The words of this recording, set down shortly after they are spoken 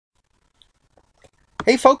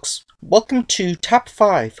Hey folks, welcome to Top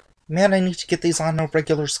 5. Man, I need to get these on a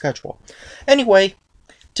regular schedule. Anyway,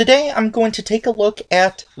 today I'm going to take a look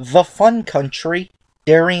at the fun country,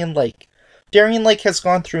 Darien Lake. Darien Lake has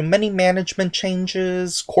gone through many management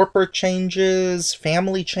changes, corporate changes,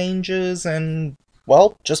 family changes, and,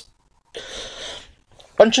 well, just a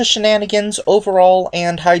bunch of shenanigans overall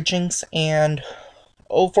and hijinks and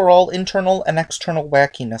overall internal and external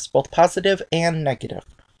wackiness, both positive and negative.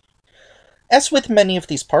 As with many of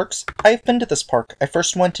these parks, I've been to this park. I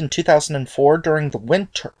first went in 2004 during the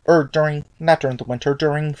winter, not during the winter,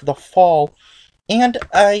 during the fall, and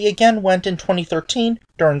I again went in 2013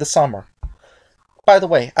 during the summer. By the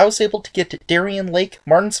way, I was able to get to Darien Lake,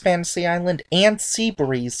 Martin's Fantasy Island, and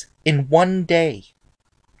Seabreeze in one day.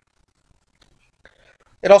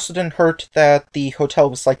 It also didn't hurt that the hotel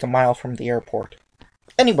was like a mile from the airport.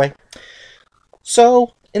 Anyway,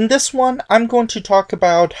 so in this one, I'm going to talk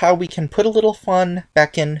about how we can put a little fun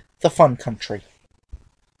back in the fun country.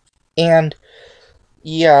 And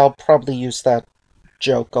yeah, I'll probably use that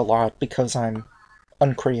joke a lot because I'm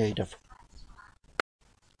uncreative.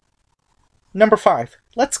 Number 5.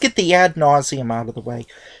 Let's get the ad nauseum out of the way.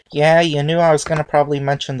 Yeah, you knew I was going to probably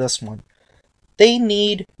mention this one. They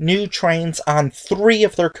need new trains on 3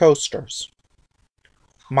 of their coasters.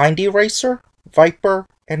 Mind Eraser, Viper,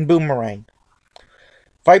 and Boomerang.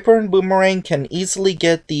 Viper and Boomerang can easily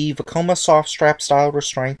get the Vekoma soft strap style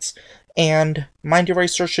restraints, and Mind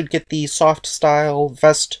Eraser should get the soft style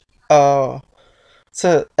vest, SLC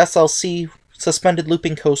suspended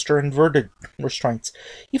looping coaster inverted restraints.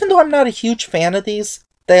 Even though I'm not a huge fan of these,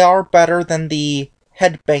 they are better than the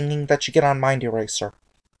head banging that you get on Mind Eraser.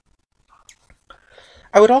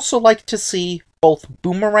 I would also like to see both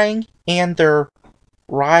Boomerang and their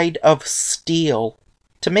Ride of Steel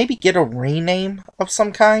to maybe get a rename of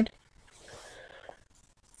some kind.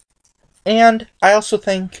 And I also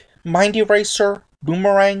think Mind Eraser,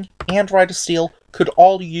 Boomerang, and Ride of Steel could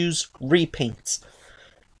all use repaints.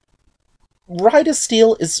 Ride of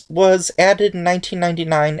Steel was added in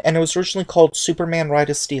 1999, and it was originally called Superman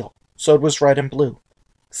Ride of Steel, so it was red and blue.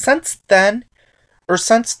 Since then, or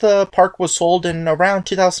since the park was sold in around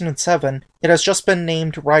 2007, it has just been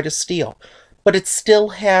named Ride of Steel, but it still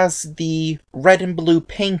has the red and blue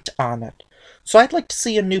paint on it. So I'd like to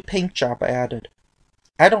see a new paint job added.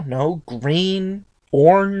 I don't know, green,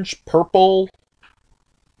 orange, purple,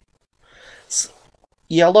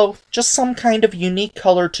 yellow, just some kind of unique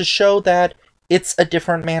color to show that it's a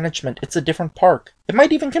different management, it's a different park. It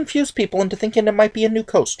might even confuse people into thinking it might be a new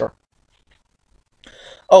coaster.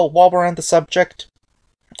 Oh, while we're on the subject,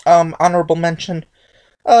 honorable mention,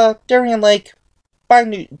 Darien Lake,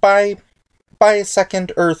 buy a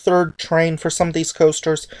second or third train for some of these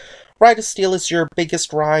coasters. Ride of Steel is your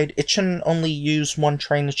biggest ride. It shouldn't only use one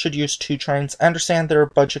train, it should use 2 trains. I understand there are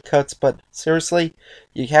budget cuts, but seriously,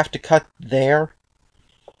 you have to cut there.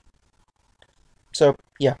 So,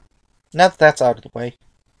 yeah. Now that that's out of the way.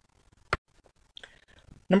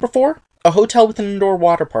 Number 4, a hotel with an indoor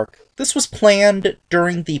water park. This was planned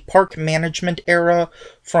during the park management era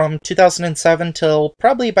from 2007 till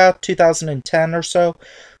probably about 2010 or so.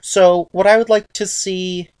 So what I would like to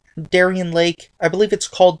see Darien Lake, I believe it's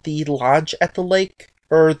called the Lodge at the Lake,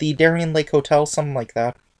 or the Darien Lake Hotel, something like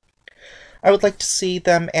that. I would like to see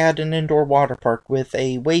them add an indoor water park with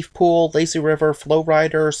a wave pool, lazy river, flow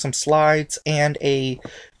rider, some slides, and a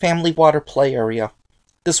family water play area.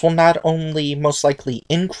 This will not only most likely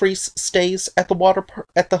increase stays at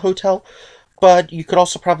the hotel, but you could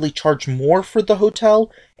also probably charge more for the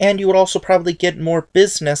hotel, and you would also probably get more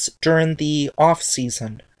business during the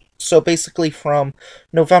off-season. So basically from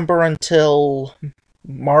November until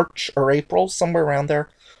March or April, somewhere around there.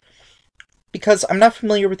 Because I'm not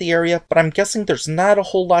familiar with the area, but I'm guessing there's not a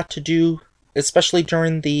whole lot to do, especially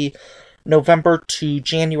during the November to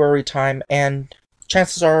January time, and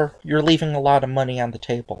chances are you're leaving a lot of money on the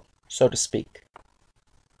table, so to speak.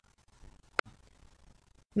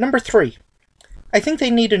 Number 3. I think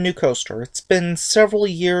they need a new coaster. It's been several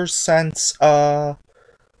years since the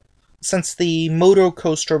Moto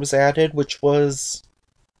coaster was added, which was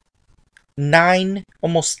 9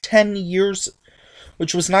 almost 10 years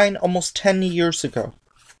ago.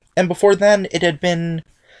 And before then, it had been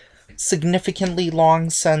significantly long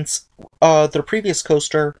since their previous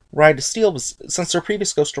coaster, Ride of Steel, was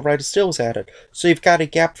added. So you've got a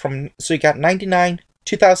gap so you got 99,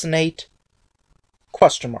 2008,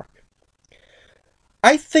 question mark.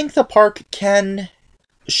 I think the park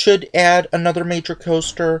should add another major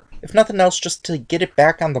coaster, if nothing else, just to get it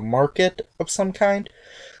back on the market of some kind.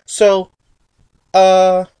 So,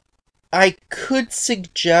 I could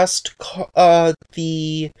suggest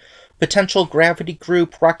the potential gravity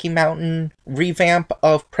group, Rocky Mountain revamp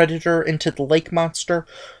of Predator into the lake monster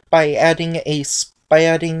by adding a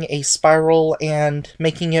spiral and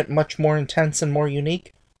making it much more intense and more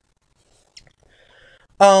unique.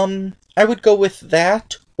 I would go with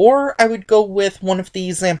that, or I would go with one of the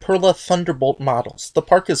Zamperla Thunderbolt models. The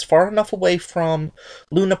park is far enough away from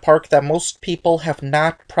Luna Park that most people have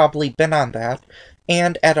not probably been on that,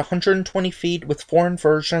 and at 120 feet with 4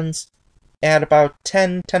 inversions, at about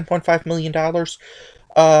 $10.5 million,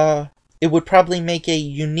 it would probably make a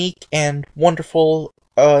unique and wonderful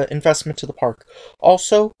investment to the park.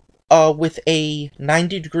 Also, with a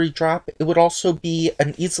 90-degree drop, it would also be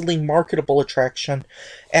an easily marketable attraction,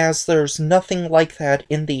 as there's nothing like that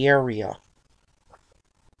in the area.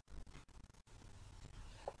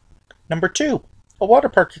 Number 2, a water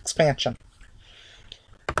park expansion.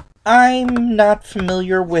 I'm not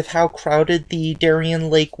familiar with how crowded the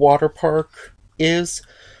Darien Lake water park is,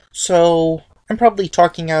 so I'm probably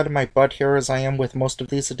talking out of my butt here as I am with most of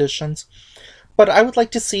these additions. But I would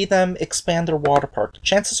like to see them expand their water park.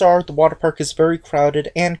 Chances are the water park is very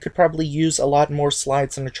crowded and could probably use a lot more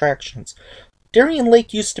slides and attractions. Darien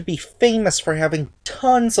Lake used to be famous for having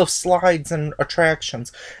tons of slides and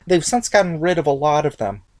attractions. They've since gotten rid of a lot of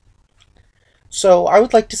them. So I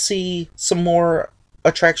would like to see some more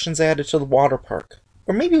attractions added to the water park.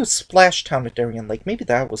 Or maybe it was Splash Town at Darien Lake. Maybe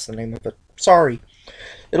that was the name of it. Sorry.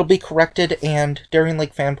 It'll be corrected, and Darien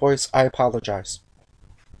Lake fanboys, I apologize.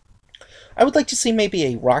 I would like to see maybe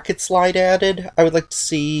a rocket slide added. I would like to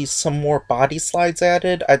see some more body slides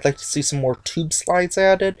added. I'd like to see some more tube slides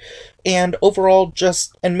added. And overall,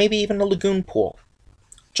 and maybe even a lagoon pool.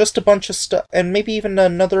 Just a bunch of stuff, and maybe even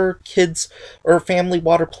another kids or family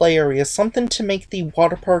water play area. Something to make the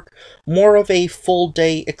water park more of a full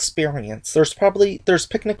day experience. There's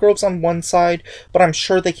picnic groves on one side, but I'm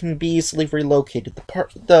sure they can be easily relocated.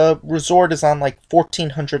 The resort is on like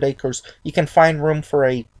 1,400 acres. You can find room for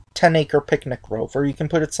a 10-acre picnic grove, or you can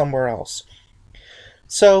put it somewhere else.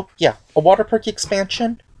 So, yeah, a water park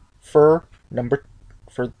expansion for number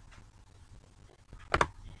 2.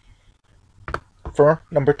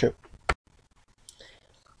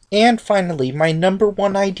 And finally, my number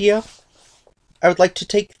 1 idea, I would like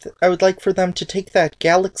for them to take that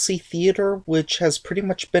Galaxy Theater, which has pretty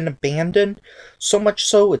much been abandoned, so much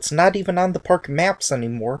so it's not even on the park maps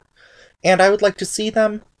anymore, and I would like to see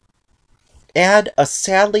them add a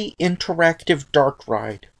Sally interactive dark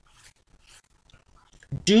ride.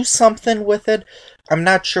 Do something with it. I'm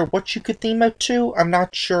not sure what you could theme it to. I'm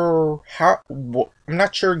not sure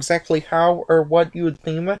exactly how or what you would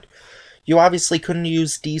theme it. You obviously couldn't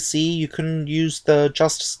use DC. You couldn't use the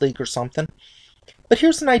Justice League or something. But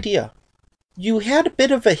here's an idea. You had a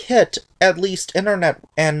bit of a hit, at least internet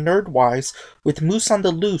and nerd-wise, with Moose on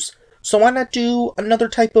the Loose. So why not do another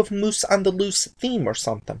type of Moose on the Loose theme or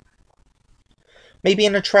something? Maybe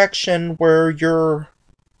an attraction where you're...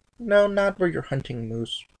 No, not where you're hunting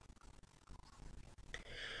moose.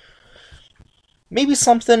 Maybe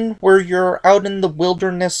something where you're out in the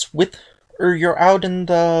wilderness or you're out in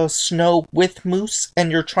the snow with moose,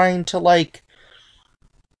 and you're trying to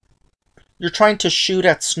shoot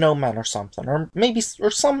at snowmen or something. Or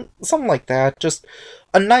something like that. Just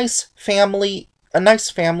a nice family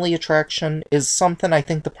attraction is something I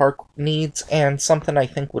think the park needs, and something I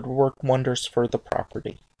think would work wonders for the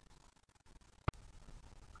property.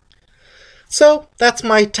 So, that's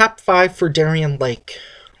my top 5 for Darien Lake.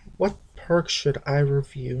 What park should I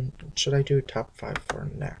review? Should I do top 5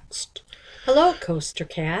 for next? Hello, Coaster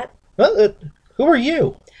Cat. Who are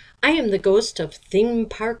you? I am the ghost of theme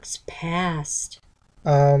parks past.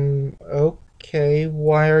 Okay,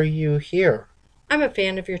 why are you here? I'm a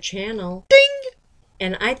fan of your channel. Ding!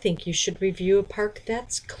 And I think you should review a park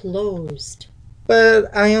that's closed.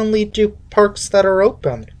 But I only do parks that are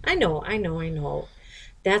open. I know.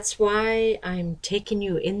 That's why I'm taking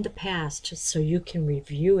you in the past, so you can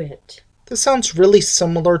review it. This sounds really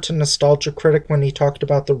similar to Nostalgia Critic when he talked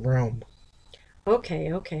about The Room.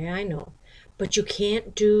 Okay, I know. But you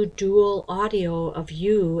can't do dual audio of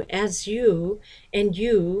you as you and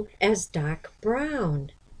you as Doc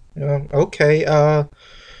Brown. Okay,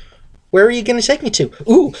 where are you going to take me to?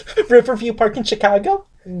 Ooh, Riverview Park in Chicago?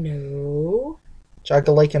 No.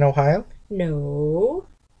 Jogga Lake in Ohio? No.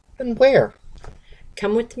 Then where?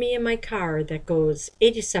 Come with me in my car that goes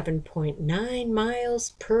 87.9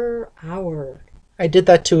 miles per hour. I did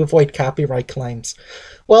that to avoid copyright claims.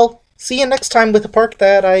 Well, see you next time with a park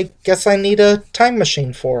that I guess I need a time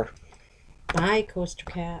machine for. Bye, Coaster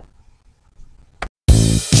Cat.